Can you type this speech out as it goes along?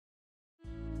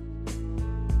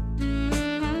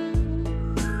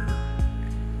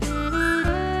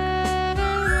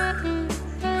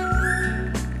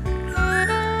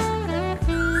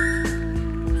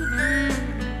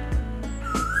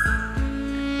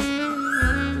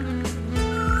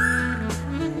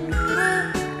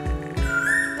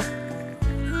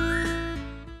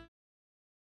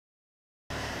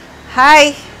Hi,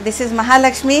 this is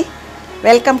Mahalakshmi.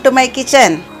 Welcome to my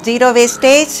kitchen. Zero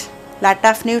wastage, lot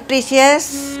of nutritious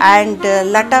and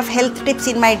lot of health tips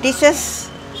in my dishes.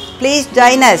 Please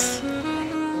join us.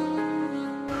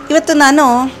 ಇವತ್ತು ನಾನು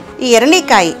ಈ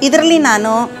ಎರಳಿಕಾಯಿ ಇದರಲ್ಲಿ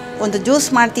ನಾನು ಒಂದು juice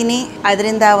ಮಾಡ್ತೀನಿ.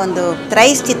 ಅದರಿಂದ ಒಂದು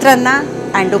ರೈಸ್ ಚಿತ್ರಾನ್ನ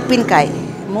ಆ್ಯಂಡ್ ಉಪ್ಪಿನಕಾಯಿ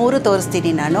ಮೂರು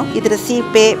ತೋರಿಸ್ತೀನಿ ನಾನು. ಇದರ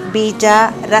ಸೀಪೆ, ಬೀಜ,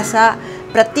 ರಸ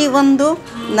ಪ್ರತಿಯೊಂದು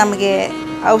ನಮಗೆ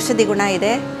ಔಷಧಿ ಗುಣ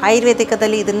ಇದೆ.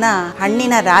 ಆಯುರ್ವೇದಿಕದಲ್ಲಿ ಇದನ್ನು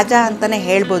ಹಣ್ಣಿನ ರಾಜ ಅಂತಲೇ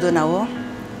ಹೇಳ್ಬೋದು ನಾವು.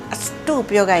 ಅಷ್ಟು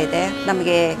ಉಪಯೋಗ ಇದೆ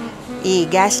ನಮಗೆ. ಈ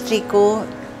ಗ್ಯಾಸ್ಟ್ರಿಕ್ಕು,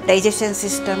 ಡೈಜೆಷನ್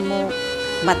ಸಿಸ್ಟಮ್ಮು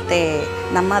ಮತ್ತು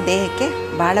ನಮ್ಮ ದೇಹಕ್ಕೆ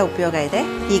ಭಾಳ ಉಪಯೋಗ ಇದೆ.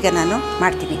 ಈಗ ನಾನು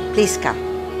ಮಾಡ್ತೀನಿ. Please come.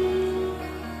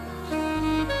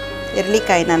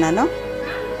 ಎರಳಿಕಾಯಿನ ನಾನು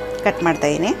ಕಟ್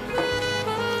ಮಾಡ್ತಾಯಿದ್ದೀನಿ.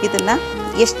 ಇದನ್ನು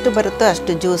ಎಷ್ಟು ಬರುತ್ತೋ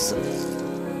ಅಷ್ಟು ಜ್ಯೂಸು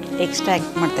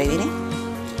ಎಕ್ಸ್ಟ್ರಾಕ್ಟ್ ಮಾಡ್ತಾಯಿದ್ದೀನಿ.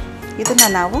 ಇದನ್ನು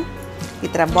ನಾವು ಈ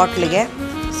ಥರ ಬಾಟ್ಲಿಗೆ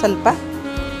ಸ್ವಲ್ಪ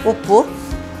ಉಪ್ಪು,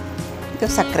 ಇದು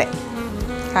ಸಕ್ಕರೆ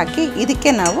ಹಾಕಿ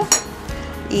ಇದಕ್ಕೆ ನಾವು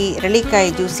ಈ ಎರಳಿಕಾಯಿ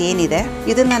ಜ್ಯೂಸ್ ಏನಿದೆ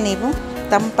ಇದನ್ನು ನೀವು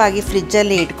ತಂಪಾಗಿ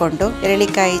ಫ್ರಿಜ್ಜಲ್ಲಿ ಇಟ್ಕೊಂಡು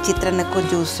ಎರಳಿಕಾಯಿ ಚಿತ್ರಾನ್ನಕ್ಕೂ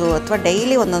ಜ್ಯೂಸು ಅಥವಾ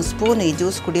ಡೈಲಿ ಒಂದೊಂದು ಸ್ಪೂನ್ ಈ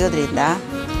ಜ್ಯೂಸ್ ಕುಡಿಯೋದ್ರಿಂದ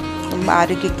ತುಂಬ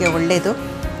ಆರೋಗ್ಯಕ್ಕೆ ಒಳ್ಳೆಯದು.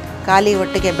 ಖಾಲಿ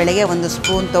ಹೊಟ್ಟೆಗೆ ಬೆಳಗ್ಗೆ ಒಂದು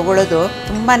ಸ್ಪೂನ್ ತೊಗೊಳ್ಳೋದು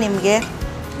ತುಂಬ ನಿಮಗೆ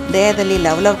ದೇಹದಲ್ಲಿ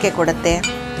ಲವಲವಿಕೆ ಕೊಡುತ್ತೆ,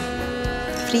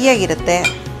 ಫ್ರೀಯಾಗಿರುತ್ತೆ.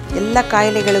 ಎಲ್ಲ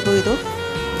ಕಾಯಿಲೆಗಳಿಗೂ ಇದು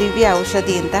ದಿವ್ಯ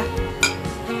ಔಷಧಿ ಅಂತ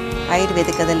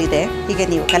ಆಯುರ್ವೇದಿಕದಲ್ಲಿದೆ. ಈಗ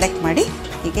ನೀವು ಕಲೆಕ್ಟ್ ಮಾಡಿ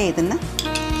ಈಗ ಇದನ್ನು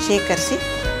ಶೇಖರಿಸಿ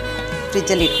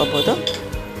ಫ್ರಿಜ್ಜಲ್ಲಿ ಇಟ್ಕೋಬೋದು.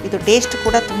 ಇದು ಟೇಸ್ಟ್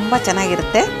ಕೂಡ ತುಂಬ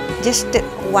ಚೆನ್ನಾಗಿರುತ್ತೆ. Just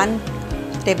 1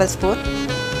 table spoon.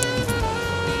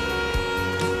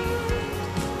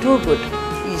 Too good,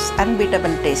 is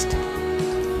unbeatable taste.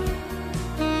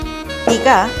 ಈಗ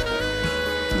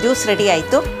ಜ್ಯೂಸ್ ರೆಡಿ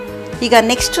ಆಯಿತು. ಈಗ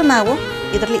ನೆಕ್ಸ್ಟು ನಾವು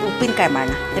ಇದರಲ್ಲಿ ಉಪ್ಪಿನಕಾಯಿ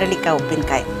ಮಾಡೋಣ. ಎರಳಿಕಾಯಿ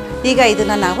ಉಪ್ಪಿನಕಾಯಿ. ಈಗ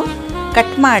ಇದನ್ನು ನಾವು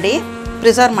ಕಟ್ ಮಾಡಿ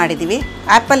ಪ್ರಿಸರ್ವ್ ಮಾಡಿದ್ದೀವಿ.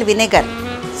 ಆ್ಯಪಲ್ ವಿನೆಗರ್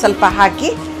ಸ್ವಲ್ಪ ಹಾಕಿ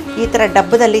ಈ ಥರ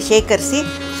ಡಬ್ಬದಲ್ಲಿ ಶೇಖರಿಸಿ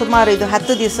ಸುಮಾರು ಇದು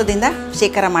 10 ದಿವಸದಿಂದ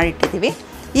ಶೇಖರ ಮಾಡಿಟ್ಟಿದ್ದೀವಿ.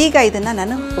 ಈಗ ಇದನ್ನು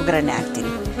ನಾನು ಒಗ್ಗರಣೆ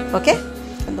ಹಾಕ್ತೀನಿ. ಓಕೆ,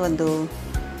 ಒಂದು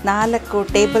 4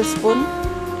 ಟೇಬಲ್ ಸ್ಪೂನ್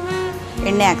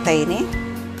ಎಣ್ಣೆ ಹಾಕ್ತಾಯಿದ್ದೀನಿ.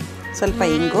 ಸ್ವಲ್ಪ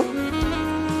ಇಂಗು,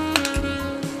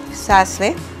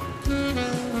 ಸಾಸಿವೆ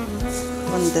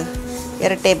ಒಂದು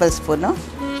 2 ಟೇಬಲ್ ಸ್ಪೂನು.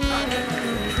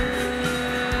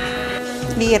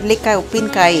 ಈ ಎರಳಿಕಾಯಿ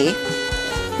ಉಪ್ಪಿನಕಾಯಿ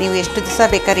ನೀವು ಎಷ್ಟು ದಿವಸ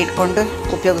ಬೇಕಾದ್ರೆ ಇಟ್ಕೊಂಡು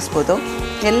ಉಪಯೋಗಿಸ್ಬೋದು.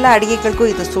 ಎಲ್ಲ ಅಡುಗೆಗಳಿಗೂ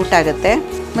ಇದು ಸೂಟ್ ಆಗುತ್ತೆ.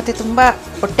 ಮತ್ತು ತುಂಬ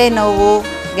ಹೊಟ್ಟೆ ನೋವು,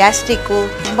 ಗ್ಯಾಸ್ಟ್ರಿಕ್ಕು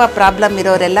ತುಂಬ ಪ್ರಾಬ್ಲಮ್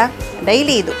ಇರೋರೆಲ್ಲ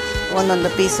ಡೈಲಿ ಇದು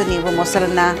ಒಂದೊಂದು ಪೀಸು ನೀವು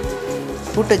ಮೊಸರನ್ನ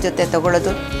ಊಟದ ಜೊತೆ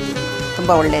ತೊಗೊಳ್ಳೋದು ತುಂಬ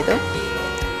ಒಳ್ಳೆಯದು.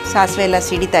 ಸಾಸಿವೆ ಎಲ್ಲ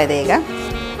ಸಿಡಿತಾ ಇದೆ. ಈಗ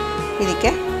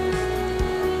ಇದಕ್ಕೆ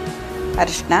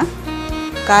ಅರಿಶಿನ,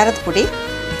 ಖಾರದ ಪುಡಿ,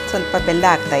 ಸ್ವಲ್ಪ ಬೆಲ್ಲ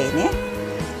ಹಾಕ್ತಾಯಿದ್ದೀನಿ.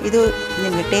 ಇದು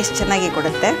ನಿಮಗೆ ಟೇಸ್ಟ್ ಚೆನ್ನಾಗಿ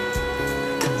ಕೊಡುತ್ತೆ.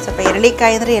 ಸ್ವಲ್ಪ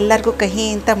ಎರಳಿಕಾಯಿ ಅಂದರೆ ಎಲ್ಲರಿಗೂ ಕಹಿ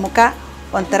ಅಂತ ಮುಖ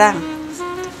ಒಂಥರ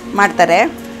ಮಾಡ್ತಾರೆ.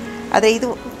 ಆದರೆ ಇದು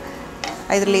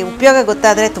ಇದರಲ್ಲಿ ಉಪಯೋಗ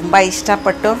ಗೊತ್ತಾದರೆ ತುಂಬ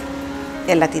ಇಷ್ಟಪಟ್ಟು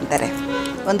ಎಲ್ಲ ತಿಂತಾರೆ.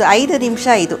 ಒಂದು 5 ನಿಮಿಷ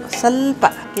ಇದು ಸ್ವಲ್ಪ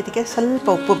ಇದಕ್ಕೆ ಸ್ವಲ್ಪ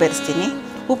ಉಪ್ಪು ಬೆರೆಸ್ತೀನಿ.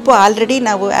 ಉಪ್ಪು ಆಲ್ರೆಡಿ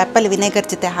ನಾವು ಆ್ಯಪಲ್ ವಿನೆಗರ್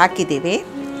ಜೊತೆ ಹಾಕಿದ್ದೀವಿ.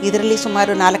 ಇದರಲ್ಲಿ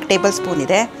ಸುಮಾರು 4 ಟೇಬಲ್ ಸ್ಪೂನ್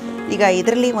ಇದೆ. ಈಗ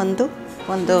ಇದರಲ್ಲಿ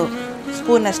ಒಂದು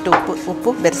ಸ್ಪೂನಷ್ಟು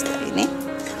ಉಪ್ಪು ಬೆರೆಸ್ತಾ ಇದ್ದೀನಿ.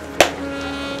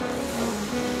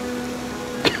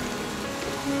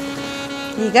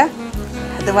 ಈಗ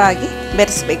ಹದವಾಗಿ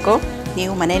ಬೆರೆಸಬೇಕು.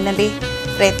 ನೀವು ಮನೆಯಲ್ಲಿ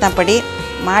ಪ್ರಯತ್ನ ಪಡಿ,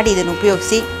 ಮಾಡಿ ಇದನ್ನು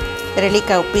ಉಪಯೋಗಿಸಿ.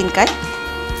 ಎರಳಿಕಾಯಿ ಉಪ್ಪಿನಕಾಯಿ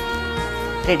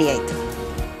ರೆಡಿ ಆಯಿತು.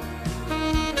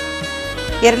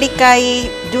 ಎರಳಿಕಾಯಿ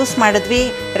ಜ್ಯೂಸ್ ಮಾಡಿದ್ವಿ,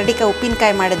 ಎರಳಿಕಾಯಿ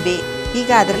ಉಪ್ಪಿನಕಾಯಿ ಮಾಡಿದ್ವಿ.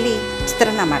 ಈಗ ಅದರಲ್ಲಿ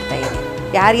ಚಿತ್ರಾನ್ನ ಮಾಡ್ತಾಯಿದ್ದೀನಿ.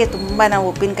 ಯಾರಿಗೆ ತುಂಬ ನಾವು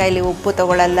ಉಪ್ಪಿನಕಾಯಲ್ಲಿ ಉಪ್ಪು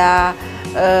ತೊಗೊಳ್ಳಲ್ಲ,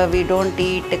 ವಿ ಡೋಂಟ್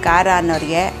ಈಟ್ ಖಾರ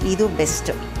ಅನ್ನೋರಿಗೆ ಇದು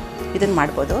ಬೆಸ್ಟು. ಇದನ್ನು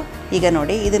ಮಾಡ್ಬೋದು. ಈಗ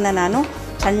ನೋಡಿ, ಇದನ್ನು ನಾನು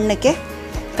ಸಣ್ಣಕ್ಕೆ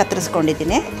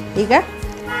ಕತ್ತರಿಸ್ಕೊಂಡಿದ್ದೀನಿ. ಈಗ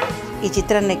ಈ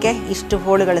ಚಿತ್ರಾನ್ನಕ್ಕೆ ಇಷ್ಟು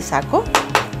ಹೋಳುಗಳು ಸಾಕು.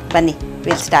 ಬನ್ನಿ,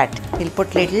 will start. Will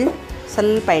put little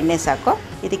ಸ್ವಲ್ಪ ಎಣ್ಣೆ ಸಾಕು.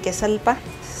 ಇದಕ್ಕೆ ಸ್ವಲ್ಪ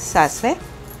ಸಾಸಿವೆ,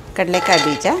 ಕಡಲೆಕಾಯಿ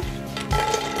ಬೀಜ,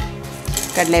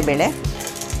 ಕಡಲೆಬೇಳೆ,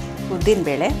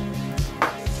 ಉದ್ದಿನಬೇಳೆ,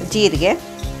 ಜೀರಿಗೆ,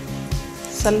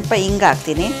 ಸ್ವಲ್ಪ ಹಿಂಗೆ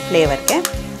ಹಾಕ್ತೀನಿ ಫ್ಲೇವರ್ಗೆ.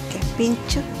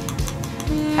 ಪಿಂಚು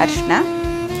ಅರಿಶಿನ,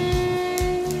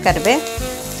 ಕರಿಬೇ,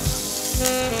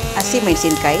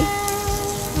 ಹಸಿಮೆಣಸಿನ್ಕಾಯಿ.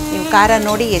 ನೀವು ಖಾರ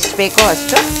ನೋಡಿ ಎಷ್ಟು ಬೇಕೋ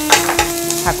ಅಷ್ಟು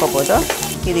ಹಾಕ್ಕೋಬೋದು.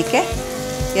 ಇದಕ್ಕೆ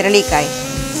ಎರಳಿಕಾಯಿ,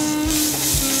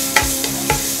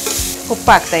 ಉಪ್ಪು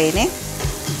ಹಾಕ್ತಾಯಿದ್ದೀನಿ.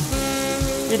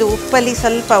 ಇದು ಉಪ್ಪಲ್ಲಿ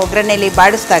ಸ್ವಲ್ಪ ಒಗ್ಗರಣೆಯಲ್ಲಿ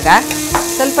ಬಾಡಿಸಿದಾಗ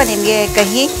ಸ್ವಲ್ಪ ನಿಮಗೆ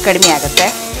ಕಹಿ ಕಡಿಮೆ ಆಗುತ್ತೆ.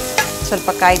 ಸ್ವಲ್ಪ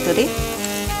ಕಾಯಿ ತುರಿ,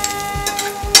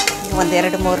 ಒಂದು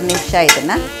 2-3 ನಿಮಿಷ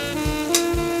ಇದನ್ನು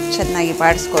ಚೆನ್ನಾಗಿ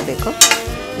ಬಾಡಿಸ್ಕೋಬೇಕು.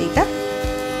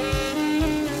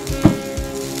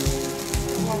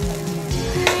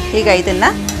 ಈಗ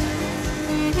ಇದನ್ನು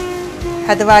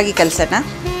ಹದವಾಗಿ ಕಲಸೋಣ.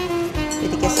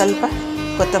 ಇದಕ್ಕೆ ಸ್ವಲ್ಪ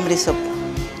ಕೊತ್ತಂಬರಿ ಸೊಪ್ಪು.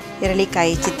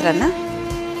 ಎರಳಿಕಾಯಿ ಚಿತ್ರಾನ್ನ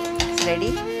ರೆಡಿ.